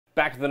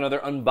Back with another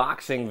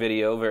unboxing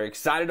video. Very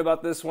excited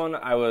about this one.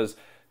 I was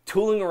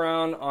tooling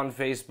around on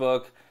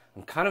Facebook.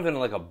 I'm kind of in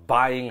like a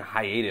buying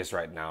hiatus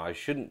right now. I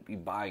shouldn't be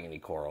buying any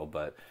coral,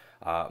 but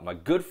my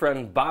good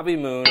friend Bobby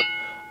Moon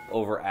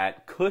over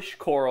at Kush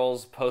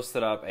Corals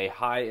posted up a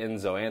high-end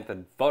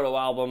zoanthid photo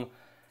album,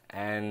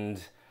 and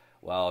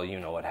well, you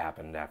know what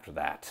happened after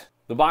that.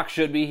 The box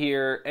should be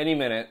here any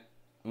minute.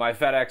 My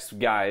FedEx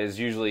guy is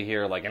usually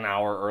here like an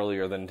hour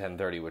earlier than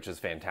 10:30, which is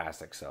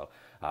fantastic. So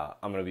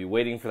I'm going to be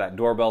waiting for that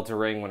doorbell to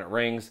ring. When it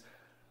rings,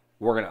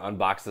 we're going to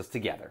unbox this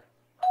together.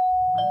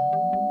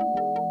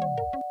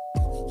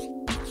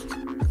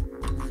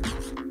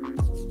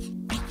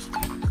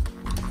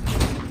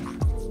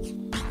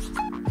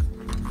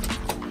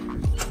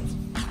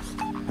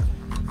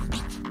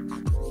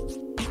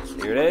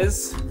 Here it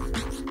is.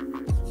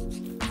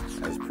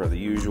 As per the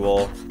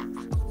usual,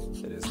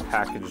 it is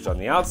packaged on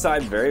the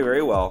outside very,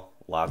 very well.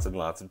 Lots and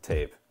lots of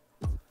tape.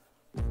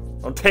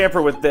 Don't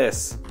tamper with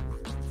this.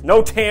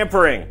 No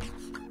tampering.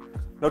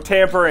 No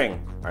tampering.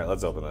 All right,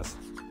 let's open this.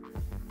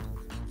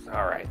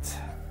 All right.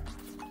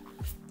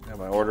 Got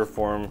my order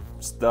form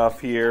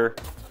stuff here.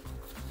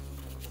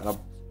 And a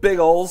big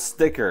old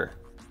sticker.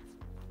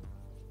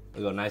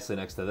 It'll go nicely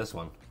next to this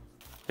one.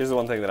 Here's the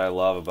one thing that I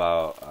love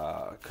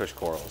about Kush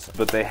Corals.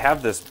 But they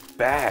have this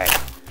bag,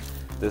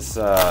 this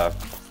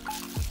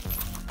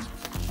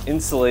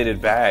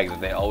insulated bag that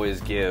they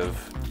always give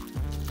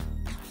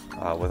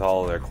with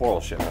all of their coral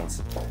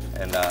shipments.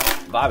 And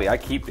Bobby, I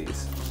keep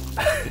these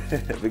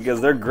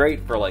because they're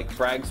great for like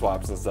frag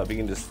swaps and stuff. You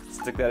can just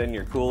stick that in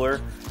your cooler,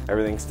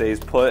 everything stays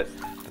put.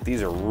 But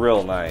these are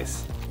real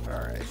nice. All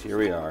right, here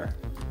we are.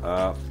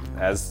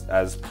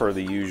 As per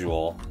the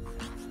usual.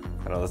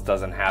 I know this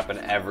doesn't happen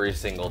every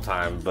single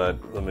time,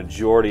 but the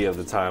majority of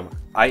the time,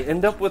 I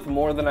end up with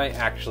more than I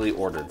actually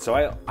ordered. So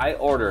I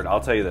ordered,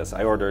 I'll tell you this,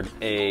 I ordered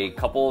a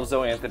couple of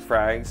zoanthid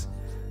frags,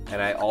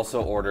 and I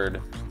also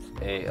ordered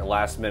a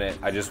last minute,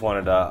 I just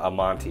wanted a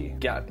Monty.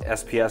 Got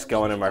SPS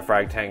going in my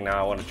frag tank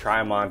now. I want to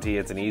try a Monty.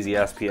 It's an easy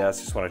SPS.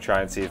 Just want to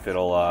try and see if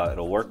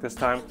it'll work this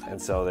time. And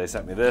so they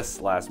sent me this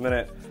last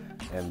minute,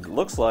 and it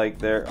looks like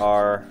there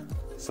are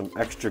some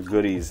extra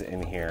goodies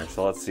in here.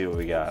 So let's see what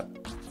we got.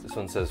 This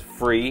one says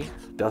free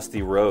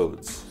Dusty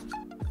Roads.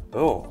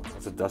 Oh,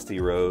 it's a Dusty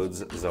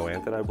Roads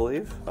zoanthid, I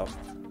believe. Oh,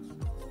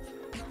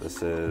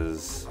 this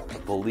is, I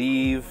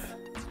believe,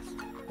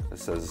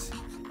 this says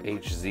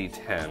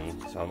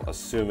HZ10. So I'm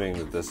assuming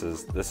that this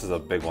is a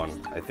big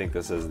one. I think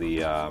this is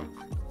the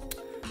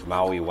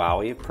Maui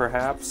Wowie,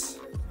 perhaps.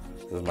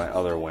 This is my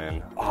other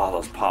win. Oh,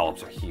 those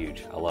polyps are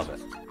huge. I love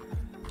it.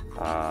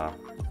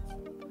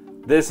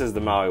 This is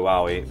the Maui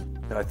Wowie.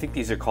 And I think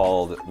these are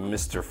called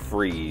Mr.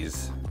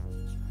 Freeze.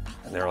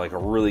 They're like a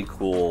really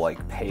cool,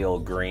 like pale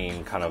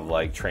green, kind of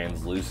like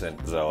translucent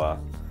zoa.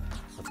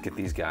 Let's get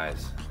these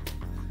guys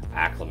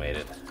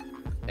acclimated.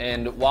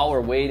 And while we're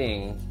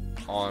waiting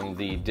on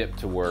the dip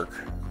to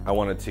work, I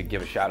wanted to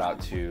give a shout out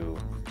to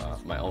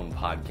my own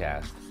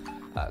podcast.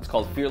 It's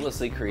called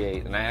Fearlessly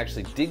Create, and I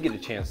actually did get a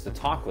chance to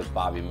talk with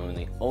Bobby Moon,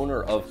 the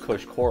owner of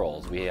Kush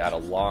Corals. We had a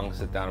long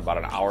sit down, about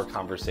an hour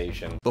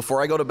conversation.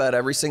 Before I go to bed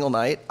every single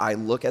night, I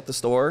look at the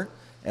store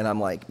and I'm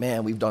like,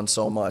 man, we've done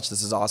so much.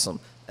 This is awesome.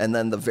 And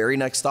then the very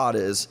next thought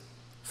is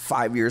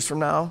 5 years from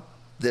now,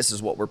 this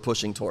is what we're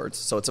pushing towards.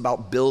 So it's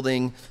about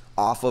building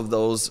off of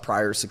those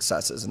prior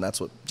successes. And that's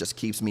what just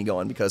keeps me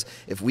going, because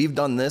if we've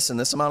done this in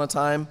this amount of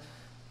time,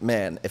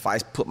 man, if I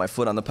put my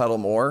foot on the pedal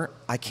more,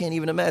 I can't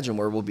even imagine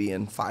where we'll be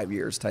in 5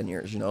 years, 10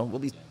 years, you know, we'll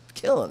be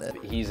killing it.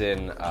 He's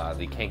in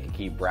the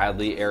Kankakee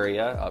Bradley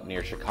area up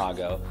near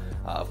Chicago.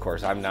 Of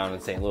course, I'm down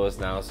in St. Louis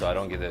now, so I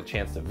don't get a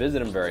chance to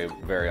visit him very,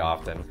 very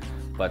often.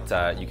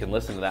 But you can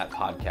listen to that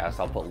podcast.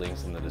 I'll put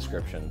links in the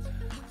description.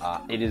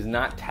 It is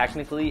not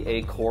technically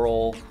a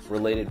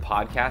coral-related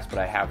podcast, but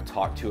I have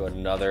talked to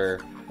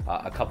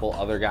a couple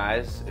other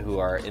guys who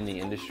are in the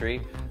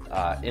industry.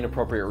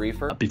 Inappropriate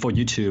Reefer. Before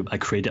YouTube, I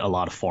created a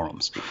lot of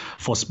forums.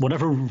 For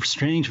whatever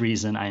strange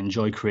reason, I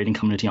enjoy creating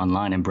community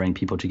online and bring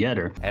people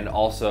together. And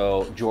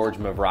also George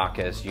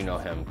Mavrakis, you know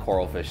him,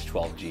 Coralfish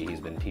 12G. He's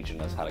been teaching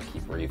us how to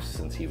keep reefs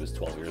since he was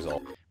 12 years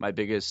old. My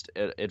biggest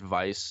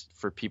advice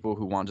for people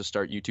who want to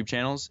start YouTube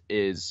channels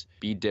is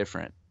be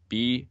different,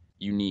 be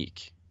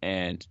unique,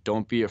 and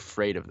don't be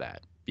afraid of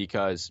that,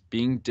 because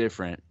being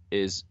different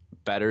is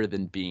better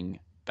than being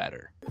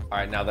better. All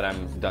right, now that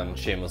I'm done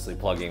shamelessly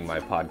plugging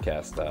my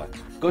podcast,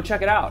 go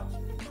check it out.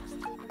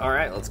 All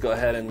right, let's go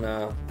ahead and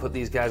put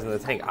these guys in the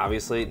tank.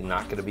 Obviously,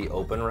 not gonna be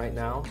open right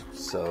now,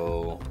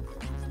 so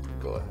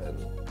go ahead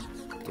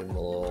and give them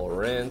a little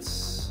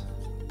rinse.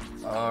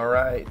 All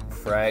right,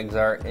 frags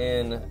are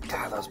in.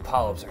 God, those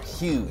polyps are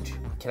huge.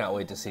 Cannot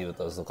wait to see what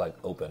those look like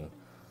open.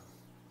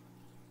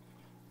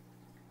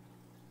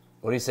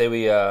 What do you say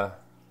we go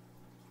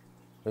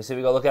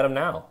look at them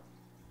now?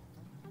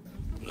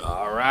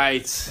 All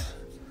right,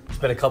 it's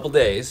been a couple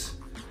days,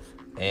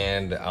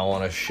 and I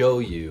want to show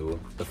you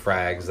the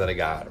frags that I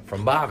got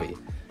from Bobby,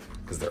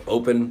 because they're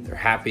open, they're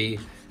happy,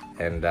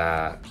 and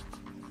I'm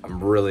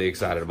really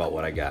excited about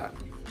what I got.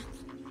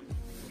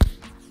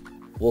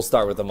 we'll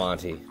start with the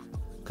Monty,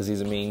 because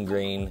he's a mean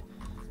green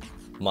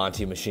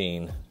Monty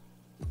machine.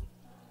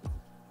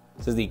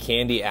 This is the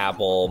candy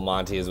apple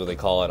Monty is what they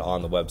call it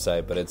on the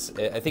website, but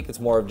I think it's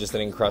more of just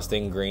an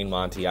encrusting green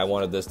Monty. I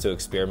wanted this to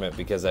experiment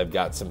because I've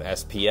got some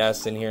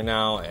SPS in here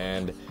now,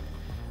 and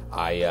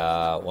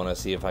I want to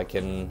see if I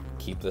can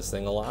keep this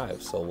thing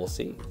alive, so we'll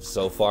see.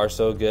 So far,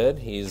 so good.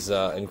 He's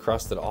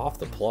encrusted off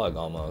the plug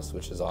almost,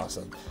 which is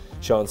awesome.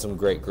 Showing some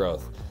great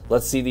growth.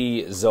 Let's see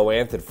the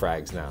zoanthid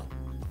frags now.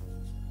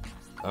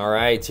 All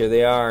right, here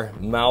they are.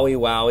 Maui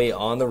Wowie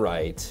on the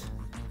right.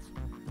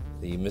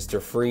 The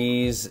Mr.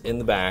 Freeze in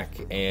the back,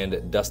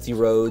 and Dusty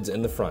Rhodes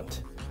in the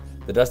front.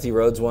 The Dusty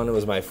Rhodes one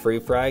was my free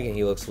frag, and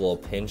he looks a little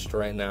pinched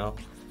right now.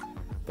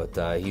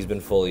 But he's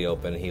been fully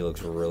open. He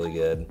looks really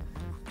good.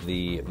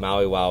 The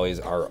Maui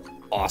Wowies are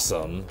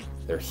awesome.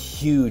 They're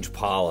huge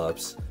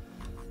polyps.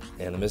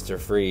 And the Mr.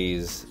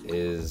 Freeze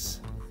is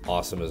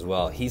awesome as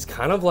well. He's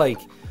kind of like,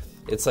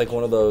 it's like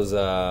one of those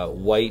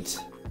white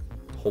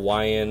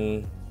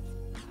Hawaiian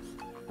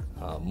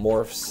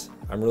morphs.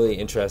 I'm really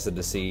interested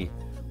to see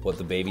what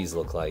the babies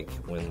look like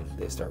when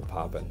they start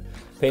popping.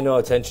 Pay no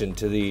attention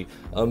to the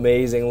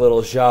amazing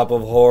little shop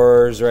of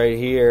horrors right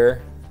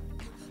here.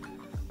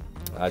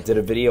 I did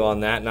a video on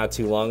that not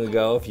too long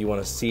ago. If you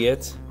want to see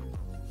it,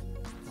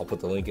 I'll put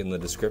the link in the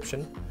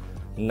description.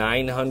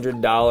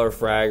 $900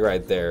 frag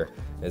right there.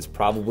 It's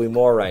probably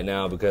more right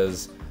now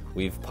because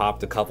we've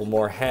popped a couple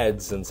more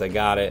heads since I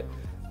got it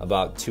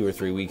about 2 or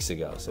 3 weeks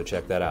ago. So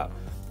check that out.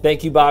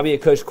 Thank you, Bobby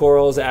at Kush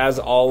Corals, as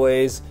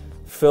always,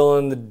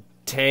 filling the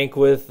tank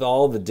with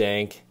all the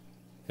dank.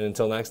 And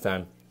until next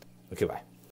time, okay, bye.